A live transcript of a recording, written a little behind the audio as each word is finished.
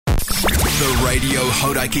The Radio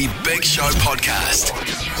Hodaki Big Show podcast.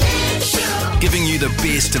 Giving you the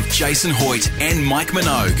best of Jason Hoyt and Mike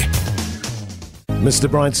Minogue. Mr.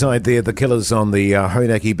 Brightside there, the Killers on the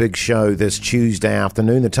Hodaki Big Show this Tuesday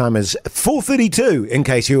afternoon. The time is 4:32, in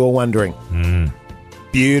case you were wondering.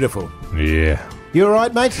 Beautiful. Yeah. You all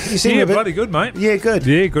right, mate? You seem a bit... bloody good, mate. Yeah, good.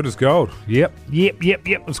 Yeah, good as gold. Yep.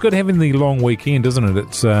 It's good having the long weekend, isn't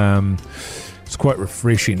it? It's quite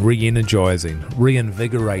refreshing, re-energising,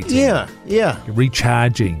 reinvigorating. Yeah.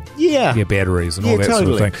 Recharging. Yeah. Your batteries and all that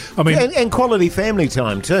totally. sort of thing. I mean, and quality family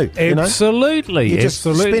time too. absolutely. You're just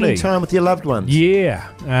spending time with your loved ones. Yeah.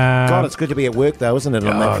 God, it's good to be at work though, isn't it?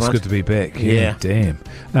 On that front? It's good to be back. Yeah. Damn.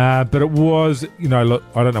 But it was, look,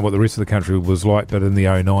 I don't know what the rest of the country was like, but in the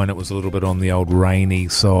 09 it was a little bit on the old rainy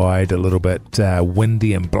side, a little bit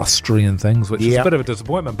windy and blustery and things, which is a bit of a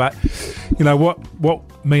disappointment. But you know what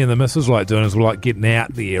me and the missus like doing is we like getting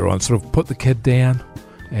out there and sort of put the kid down,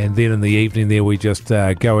 and then in the evening there we just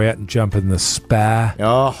go out and jump in the spa.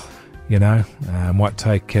 Might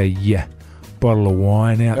take a bottle of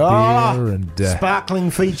wine out there and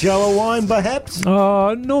sparkling Feijoa wine, perhaps.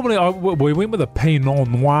 Normally we went with a Pinot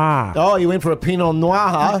Noir. Oh, you went for a Pinot Noir,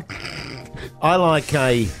 huh? I like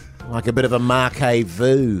a bit of a Marquet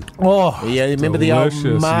Vu. Oh, yeah, remember the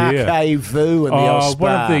old Marquet Vu and the old spa?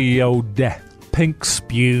 One of the old pink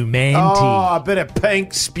spumante. Oh, a bit of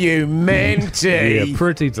pink spumante. Yeah,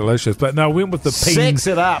 pretty delicious. But no, we went with the Sex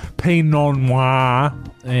it up. Pinot Noir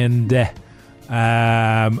and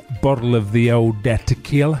bottle of the old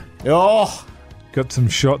tequila. Oh, got some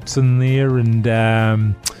shots in there, and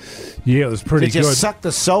it was pretty good. Did you suck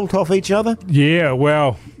the salt off each other? Yeah,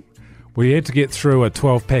 well, we had to get through a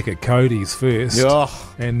 12-pack of Cody's first.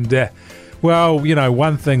 Oh. And,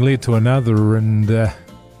 one thing led to another, and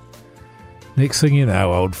next thing you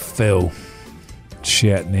know, old Phil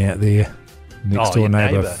shouting out there. Next door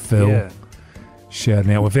neighbour Phil. Yeah.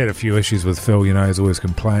 Shouting out. We've had a few issues with Phil, he's always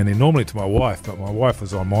complaining, normally to my wife, but my wife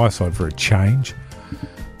was on my side for a change.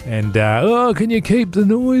 And, can you keep the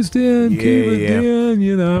noise down? Keep it down,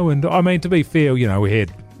 and I mean, to be fair, we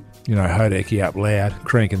had, Hodaki up loud,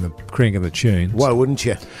 cranking the tunes. Why wouldn't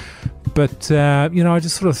you? But, I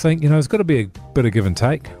just sort of think, there's got to be a bit of give and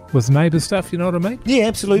take with Neighbour stuff, you know what I mean? Yeah,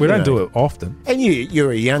 absolutely. We don't do it often. And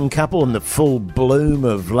you're a young couple in the full bloom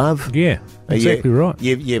of love. Yeah, exactly right.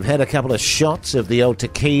 You've had a couple of shots of the old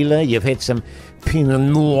tequila. You've had some Pinot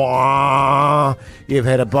Noir. You've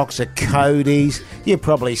had a box of Cody's. You've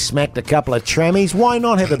probably smacked a couple of trammies. Why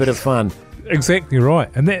not have a bit of fun? Exactly right.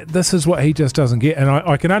 And this is what he just doesn't get. And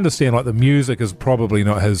I can understand, the music is probably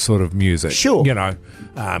not his sort of music. Sure.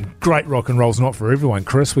 Great rock and roll's not for everyone,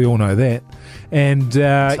 Chris. We all know that. And,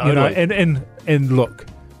 totally. And look,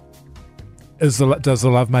 does the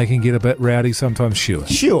lovemaking get a bit rowdy sometimes?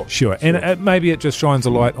 Sure. And maybe it just shines a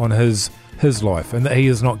light on his life, and that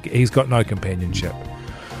he's got no companionship,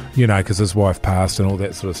 because his wife passed and all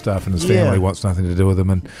that sort of stuff, and his family wants nothing to do with him.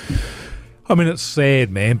 And, I mean, it's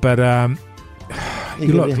sad, man, but...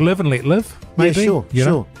 live and let live, maybe. Yeah,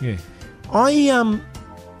 sure. Yeah.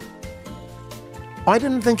 I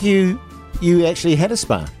didn't think you actually had a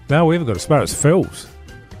spa. No, we haven't got a spa. It's Phil's.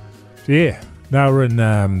 Yeah. No, we're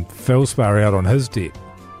in Phil's spa out on his deck.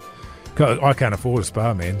 I can't afford a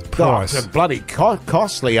spa, man. Price. It's bloody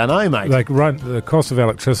costly, I know, mate. The cost of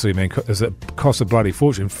electricity, man, is a cost a bloody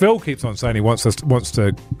fortune. Phil keeps on saying he wants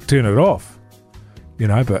to turn it off,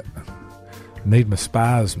 but I need my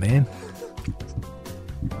spas, man.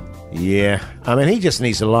 Yeah, I mean, he just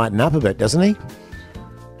needs to lighten up a bit, doesn't he?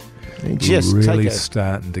 Just really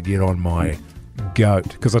starting to get on my goat,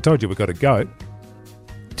 because I told you we got a goat.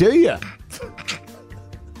 Do you?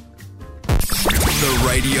 The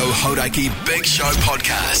Radio Hodaki Big Show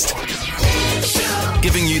podcast.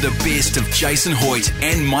 Giving you the best of Jason Hoyt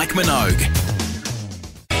and Mike Minogue.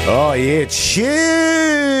 Oh, yeah, tune!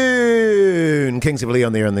 Kings of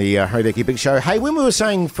Leon there on the Hodaki Big Show. Hey, when we were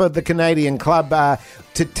saying for the Canadian club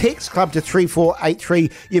to text club to 3483,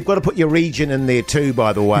 you've got to put your region in there too,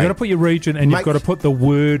 by the way. You've got to put your region, and you've got to put the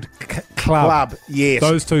word club. Yes.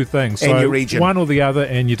 Those two things. And so your region. One or the other,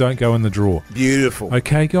 and you don't go in the draw. Beautiful.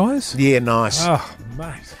 Okay, guys? Yeah, nice. Oh,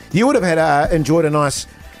 mate. You would have had enjoyed a nice...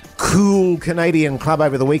 cool Canadian club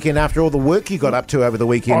over the weekend after all the work you got up to over the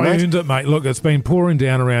weekend, mate. I earned it, mate. Look, it's been pouring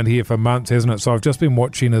down around here for months, hasn't it? So I've just been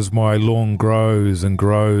watching as my lawn grows and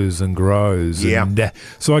grows and grows. Yeah. And,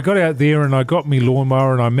 so I got out there and I got my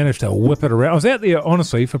lawnmower and I managed to whip it around. I was out there,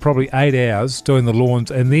 honestly, for probably 8 hours doing the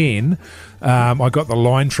lawns, and then I got the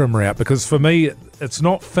line trimmer out, because for me, it's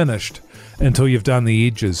not finished until you've done the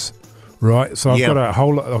edges. Right, so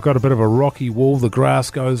I've got a bit of a rocky wall. The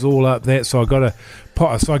grass goes all up that, so I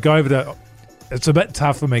go over to it's a bit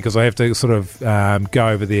tough for me because I have to sort of go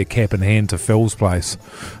over there cap in hand to Phil's place,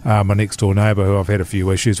 my next door neighbour, who I've had a few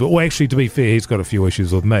issues with. Well, actually, to be fair, he's got a few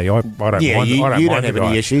issues with me. I don't mind. You I don't have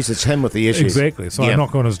any issues. It's him with the issues. Exactly. So I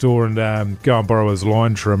knock on his door and go and borrow his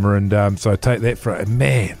line trimmer, and so I take that for it.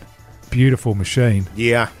 Man, beautiful machine.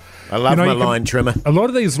 Yeah, I love my line trimmer. A lot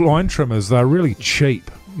of these line trimmers, they're really cheap.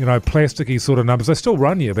 Plasticky sort of numbers. They still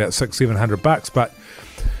run you about $600-700, but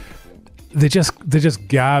they're just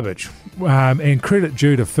garbage. And credit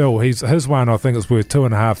due to Phil, his one I think is worth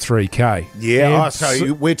 $2.5-3K. Yeah,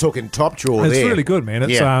 so we're talking top drawer. It's there. really good, man.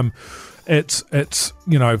 It's it's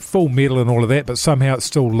full metal and all of that, but somehow it's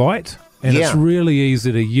still light and it's really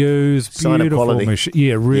easy to use. Beautiful machine.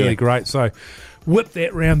 Yeah, really great. So whipped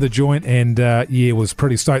that round the joint and was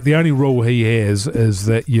pretty stoked. The only rule he has is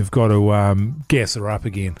that you've got to gas her up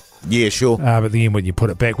again. Yeah, sure. At the end when you put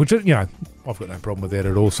it back, which is, I've got no problem with that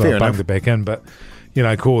at all. So I bunged it back in, but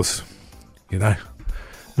of course,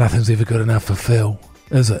 nothing's ever good enough for Phil,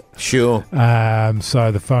 is it? Sure.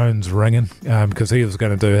 So the phone's ringing because he was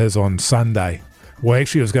going to do his on Sunday. Well,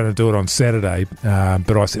 actually, I was going to do it on Saturday,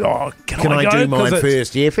 but I said, can I do mine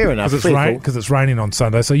first? Yeah, fair enough. Because it's raining on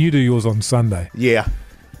Sunday, so you do yours on Sunday. Yeah.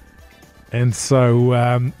 And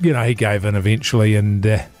so, he gave in eventually, and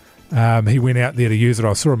he went out there to use it.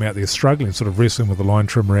 I saw him out there struggling, sort of wrestling with the line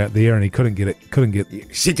trimmer out there, and he couldn't get.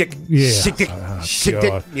 Shit it. Yeah.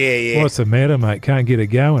 What's the matter, mate? Can't get it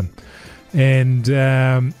going. And,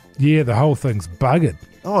 the whole thing's buggered.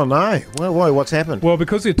 Oh no! Well, what's happened? Well,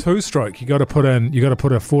 because they're two-stroke, you got to put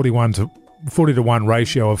a 40 to 1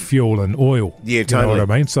 ratio of fuel and oil. Yeah, totally. You know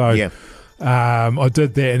what I mean? So, I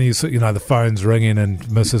did that, and he's the phone's ringing, and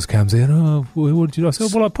Mrs. comes in. Oh, what did you do? I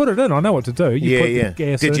said, well, I put it in. I know what to do. You put the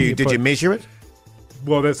gas did in, you measure it?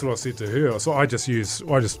 Well, that's what I said to her. So I just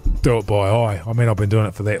do it by eye. I mean, I've been doing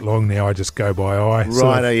it for that long now. I just go by eye.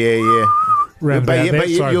 Right.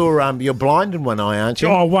 You're blind in one eye, aren't you?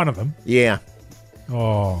 Oh, one of them. Yeah.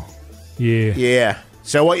 Oh, yeah. Yeah.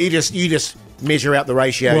 So what you just measure out the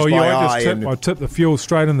ratios by eye. I tip the fuel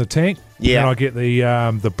straight in the tank. Yeah. And I get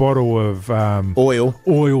the bottle of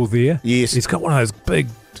oil there. Yes. It's got one of those big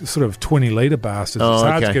sort of 20-litre bastards. It's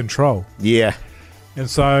hard to control. Yeah. And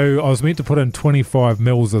so I was meant to put in 25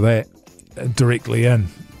 mils of that directly in.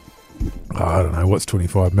 I don't know, what's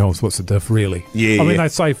 25 mils? What's the diff, really? Yeah. I mean, they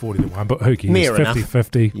say 40 to 1, but who cares? Near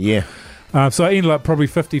 50-50. Yeah. So I ended up probably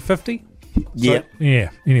 50-50. Yeah. Yeah.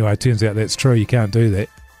 Anyway, it turns out that's true. You can't do that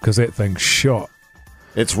because that thing's shot.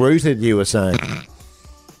 It's rooted, you were saying.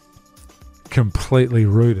 Completely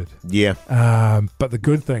rooted. Yeah. But the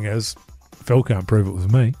good thing is, Phil can't prove it was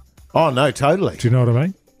me. Oh, no, totally. Do you know what I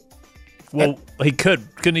mean? Well, he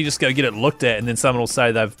could. Couldn't he just go get it looked at and then someone will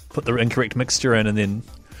say they've put the incorrect mixture in and then...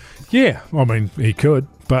 Yeah. I mean, he could.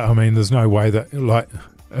 But, I mean, there's no way that,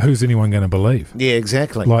 who's anyone going to believe? Yeah,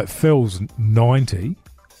 exactly. Phil's 90...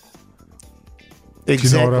 Exactly. Do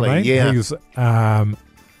you know what I mean? Yeah.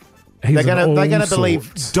 They're going to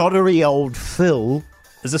believe doddery old Phil.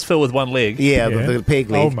 Is this Phil with one leg? Yeah. The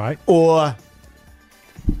peg leg. Oh, mate. Or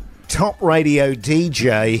top radio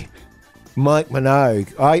DJ Mike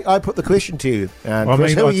Minogue. I put the question to you. Who are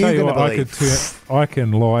you going to believe? I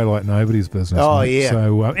can lie like nobody's business. Oh, mate. Yeah.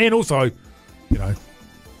 So, and also,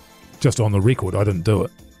 just on the record, I didn't do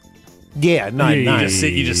it. Yeah, no. You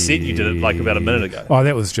just said you did it about a minute ago. Oh,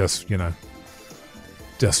 that was just,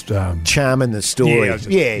 just charming the story. Just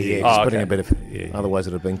putting a bit of. Otherwise,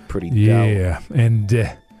 it'd have been pretty dull. Yeah, and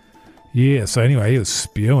so anyway, he was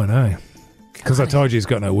spewing, because I told you he's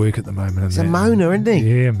got no work at the moment. He's a moaner, isn't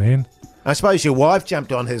he? Yeah, man. I suppose your wife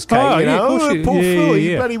jumped on his case. Poor Phil,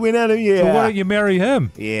 he bloody went out of So why don't you marry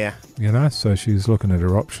him? Yeah, so she's looking at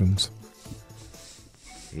her options.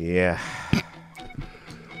 Yeah.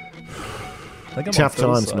 Tough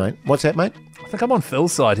times, mate. What's that, mate? I think I'm on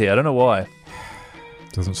Phil's side here. I don't know why.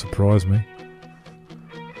 Doesn't surprise me.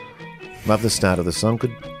 Love the start of the song.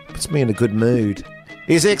 Puts me in a good mood.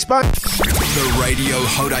 Here's Expo. The Radio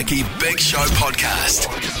Hodaki Big Show podcast.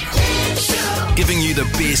 Giving you the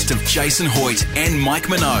best of Jason Hoyt and Mike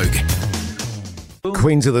Minogue.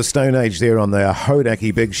 Queens of the Stone Age there on the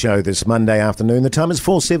Hodaki Big Show this Monday afternoon. The time is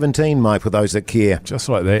 4:17, Mike, for those that care. Just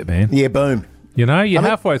like that, man. Yeah, boom. You're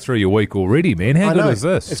halfway through your week already, man. How good is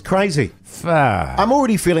this? It's crazy. Far. I'm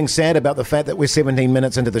already feeling sad about the fact that we're 17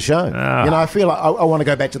 minutes into the show. I feel like I want to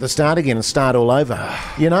go back to the start again and start all over.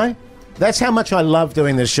 That's how much I love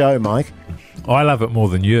doing this show, Mike. I love it more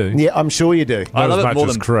than you. Yeah, I'm sure you do. I love it more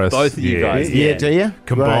than Chris. Both of you guys. Yeah, do you?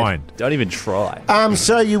 Combined. Right. Don't even try.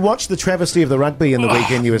 So you watched the travesty of the rugby in the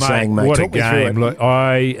weekend, you were saying, mate. What Talk a game. Look,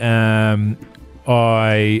 I'm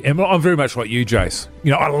very much like you, Jace.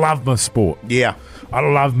 I love my sport. Yeah. I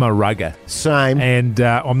love my rugger. Same. And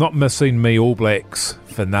I'm not missing me All Blacks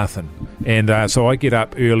for nothing. And so I get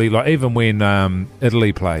up early, like even when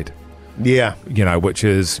Italy played. Yeah. Which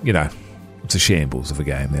is, it's a shambles of a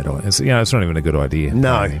game, that. It's not even a good idea.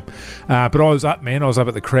 No. But I was up, man. I was up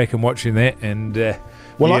at the crack and watching that. And,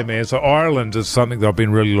 man. So Ireland is something that I've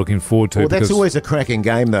been really looking forward to. Well, that's always a cracking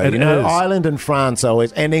game, though. It is. Ireland and France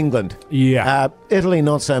always, and England. Yeah. Italy,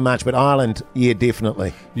 not so much, but Ireland, yeah,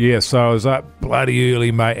 definitely. Yeah, so I was up bloody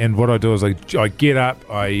early, mate, and what I do is I get up,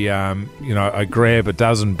 I grab a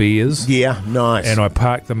dozen beers. Yeah, nice. And I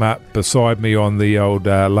park them up beside me on the old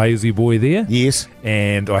lazy boy there. Yes.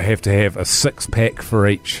 And I have to have a 6-pack for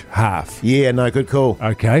each half. Yeah, no, good call.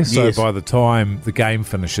 Okay, so Yes. by the time the game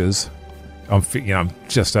finishes, I'm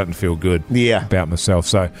just starting to feel good about myself.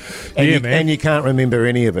 So, man. And you can't remember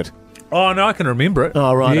any of it. Oh, no, I can remember it.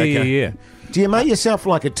 Oh, right, yeah, okay. Yeah. Do you make yourself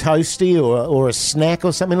like a toasty or a snack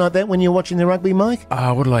or something like that when you're watching the rugby, Mike?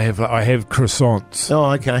 What do I have? I have croissants.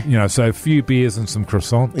 Oh, okay. So a few beers and some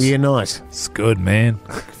croissants. Yeah, nice. It's good, man.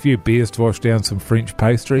 A few beers to wash down some French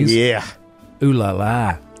pastries. Yeah. Ooh la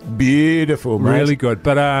la. Beautiful, mate. Really good.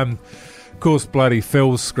 But, of course, bloody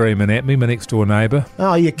Phil's screaming at me, my next door neighbour.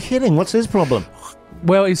 Oh, you're kidding. What's his problem?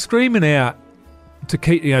 Well, he's screaming out to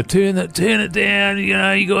keep, turn it down,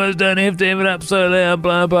 you guys don't have to have it up so loud,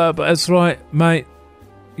 blah, blah, blah. It's right, mate.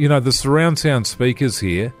 The surround sound speakers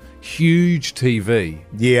here, huge TV.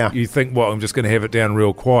 Yeah. You think, I'm just going to have it down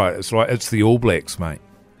real quiet. It's like, it's the All Blacks, mate.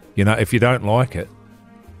 If you don't like it,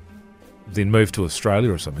 then move to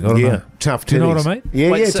Australia or something. I don't know. Tough titties. Do you know what I mean?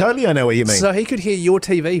 Yeah, totally. I know what you mean. So he could hear your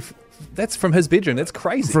TV. That's from his bedroom. That's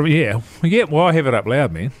crazy. Well, I have it up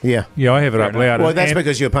loud, man. Yeah. Yeah, I have it up loud. Well, that's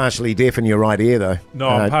because you're partially deaf in your right ear, though. No,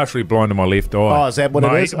 I'm partially blind in my left eye. Oh, is that what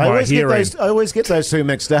it is? I always get those two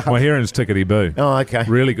mixed up. My hearing's tickety-boo. Oh, okay.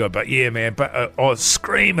 Really good. But, yeah, man, but I was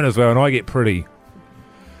screaming as well, and I get pretty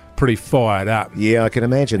fired up. Yeah, I can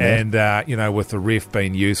imagine that. And, with the ref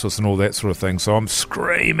being useless and all that sort of thing, so I'm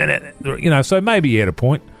screaming at it. So maybe he had a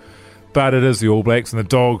point, but it is the All Blacks, and the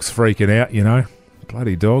dog's freaking out,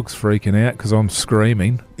 Bloody dog's freaking out because I'm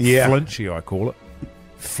screaming. Yeah. Flinchy, I call it.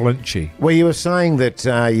 Flinchy. Well, you were saying that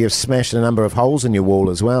you've smashed a number of holes in your wall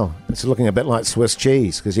as well. It's looking a bit like Swiss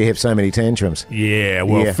cheese because you have so many tantrums. Yeah,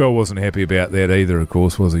 well, Phil wasn't happy about that either, of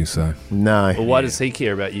course, was he? So no. Well, why does he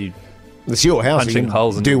care about you? It's your house. Punching you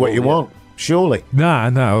holes in do your what wall, you want, surely. No,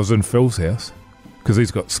 I was in Phil's house because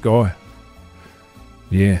he's got Sky.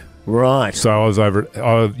 Yeah. Right. So I was over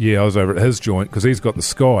at his joint because he's got the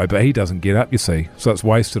Sky, but he doesn't get up, you see, so it's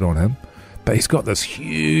wasted on him. But he's got this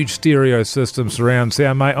huge stereo system, surround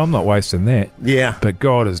sound, mate. I'm not wasting that. Yeah. But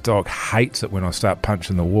God, his dog hates it when I start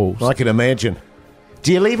punching the walls. I can imagine.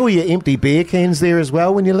 Do you leave all your empty beer cans there as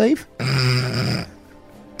well when you leave?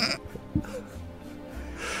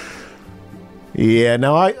 Yeah,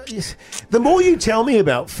 no, the more you tell me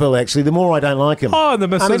about Phil, actually, the more I don't like him. Oh, the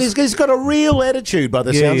missus... I mean, he's got a real attitude by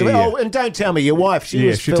the sounds of it. Yeah. Oh, and don't tell me your wife. She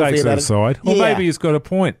was she filthy takes it about aside. Well, Yeah. maybe he's got a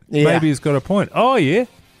point. Yeah. Maybe he's got a point. Oh, yeah.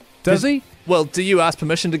 Does he? Well, do you ask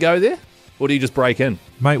permission to go there? Or do you just break in?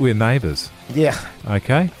 Mate, we're neighbours. Yeah.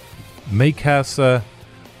 Okay? Me casa,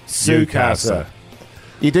 you casa.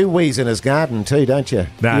 You do wheeze in his garden too, don't you?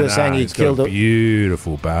 You were saying he it's killed got a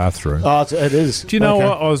beautiful bathroom. Oh, it is. Do you know Okay.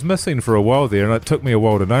 what? I was missing for a while there, and it took me a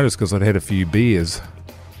while to notice because I'd had a few beers.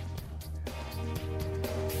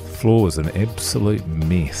 The floor was an absolute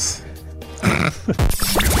mess.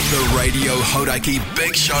 The Radio Hodaki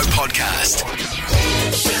Big Show podcast.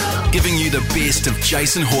 Giving you the best of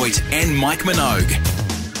Jason Hoyt and Mike Minogue.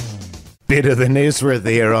 Better than Ezra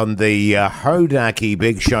there on the Hodaki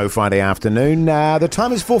Big Show Friday afternoon. The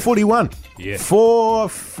time is 4:41. Yeah.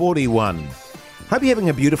 4:41. Hope you're having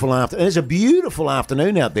a beautiful afternoon. It's a beautiful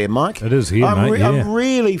afternoon out there, Mike. It is here, mate, yeah. I'm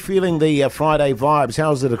really feeling the Friday vibes.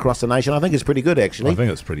 How's it across the nation? I think it's pretty good, actually. I think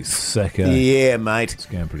it's pretty sick, Yeah, mate. It's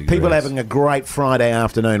going pretty People gross. having a great Friday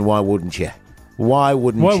afternoon. Why wouldn't you? Why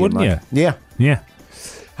wouldn't you, wouldn't mate? you? Yeah. Yeah.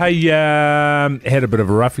 Hey, had a bit of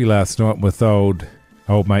a roughie last night with old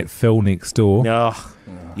mate Phil next door. Oh,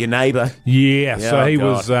 your neighbour. Yeah, Yeah, so he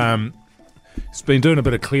God. was he's been doing a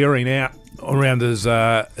bit of clearing out around his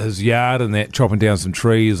yard and that, chopping down some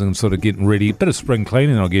trees and sort of getting ready. Bit of spring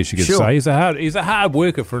cleaning, I guess you could Sure. say. He's a hard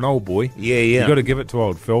worker for an old boy. Yeah. You got to give it to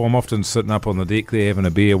old Phil. I'm often sitting up on the deck there having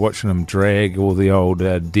a beer, watching him drag all the old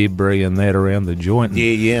debris and that around the joint.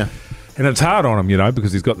 Yeah. And it's hard on him,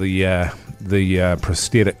 because he's got the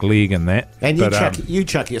prosthetic leg and that. And you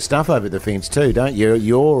chuck your stuff over the fence too, don't you?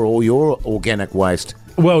 All your organic waste.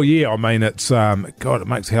 Well, yeah, I mean, it's, God, it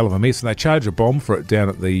makes a hell of a mess. And they charge a bomb for it down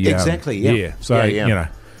at the... Exactly, yeah. Yeah, so, Yeah.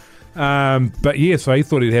 But, yeah, so he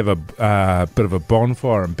thought he'd have a bit of a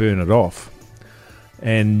bonfire and burn it off.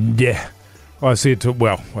 And I said to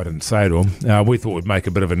I didn't say to him, we thought we'd make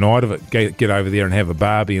a bit of a night of it, get over there and have a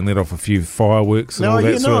barbie and let off a few fireworks and all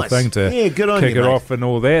that sort of thing to good on kick you, it mate. off and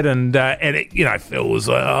all that. And Phil was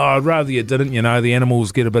like, I'd rather you didn't. The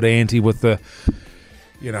animals get a bit anti with the,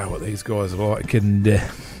 what these guys are like. And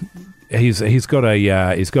he's got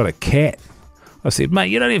a cat. I said, mate,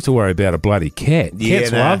 you don't have to worry about a bloody cat.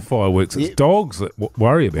 Cats love fireworks. It's dogs that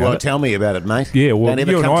worry about it. Well, tell me about it, mate. Yeah, well,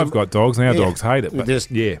 you and I have got dogs, and our dogs hate it. But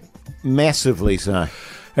Just massively so.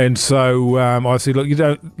 And so I said,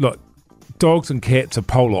 look, dogs and cats are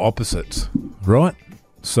polar opposites, right?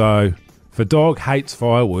 So if a dog hates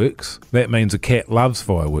fireworks, that means a cat loves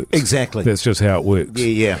fireworks. Exactly. That's just how it works.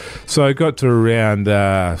 Yeah. So I got to around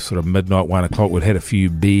sort of midnight, 1 o'clock. We'd had a few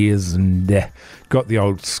beers and got the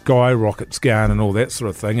old skyrockets going and all that sort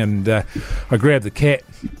of thing. And I grabbed the cat,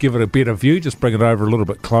 give it a better view, just bring it over a little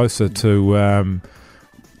bit closer to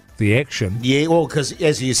the action. Yeah, well, because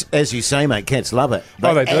as you say, mate, cats love it.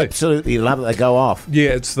 They do. Absolutely love it. They go off. Yeah,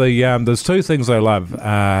 it's the there's two things they love.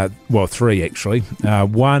 Three actually.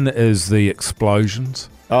 One is the explosions.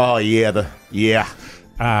 Oh yeah,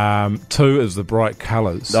 Two is the bright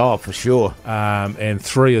colours. Oh, for sure. And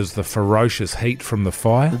three is the ferocious heat from the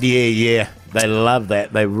fire. Yeah. They love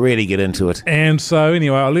that. They really get into it. And so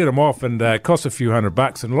anyway, I let them off, and it cost a few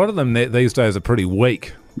 $100. And a lot of them these days are pretty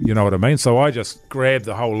weak. You know what I mean? So I just grabbed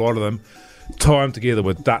the whole lot of them, tie them together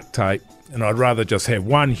with duct tape, and I'd rather just have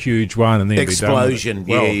one huge one and then explosion.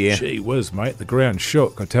 Be done with it. Yeah. Gee whiz, mate, the ground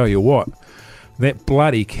shook. I tell you what, that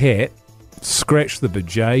bloody cat scratched the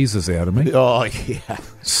bejesus out of me. Oh yeah.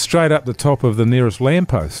 Straight up the top of the nearest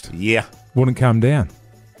lamppost. Yeah. Wouldn't come down.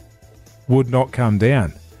 Would not come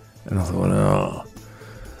down. And I thought,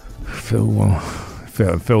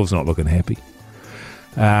 Phil's not looking happy.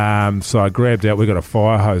 So I grabbed out. We got a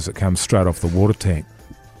fire hose that comes straight off the water tank.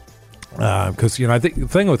 Because the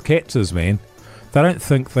thing with cats is, man, they don't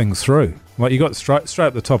think things through. Like you got straight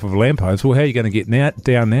up the top of a lamppost. Well, how are you going to get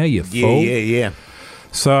down now? You fool. Yeah.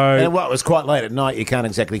 So and it was quite late at night. You can't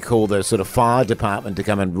exactly call the sort of fire department to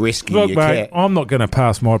come and rescue your mate, cat. I'm not going to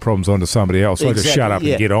pass my problems on to somebody else. I just shut up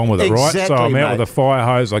and get on with it, right? So I'm out with a fire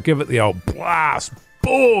hose. I give it the old blast.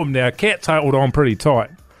 Boom! Now, cat's held on pretty tight.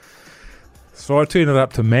 So I turn it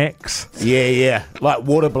up to max. Yeah. Like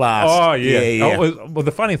water blast. Oh, yeah. Yeah. Well,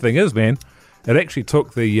 the funny thing is, man, it actually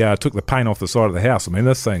took the paint off the side of the house. I mean,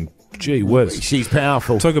 this thing, gee whiz. She's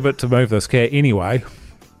powerful. Took a bit to move this cat anyway.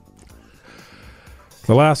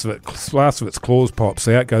 The last of its claws pops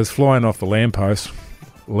out, goes flying off the lamppost,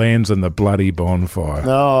 lands in the bloody bonfire.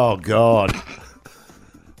 Oh, God. Of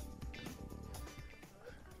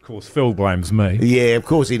course, Phil blames me. Yeah, of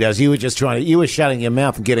course he does. You were shutting your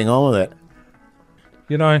mouth and getting on with it.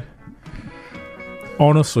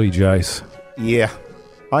 Honestly, Jace. Yeah.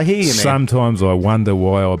 I hear you, man. Sometimes I wonder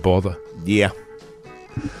why I bother. Yeah.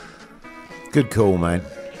 Good call, man.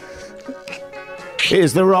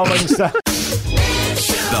 Here's the Rolling Stone.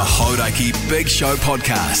 The Hodaki Big Show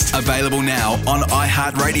podcast. Available now on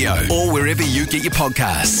iHeartRadio or wherever you get your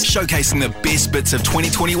podcasts. Showcasing the best bits of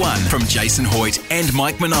 2021 from Jason Hoyt and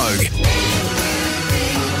Mike Minogue.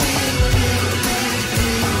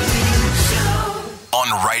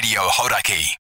 On Radio Hodaki.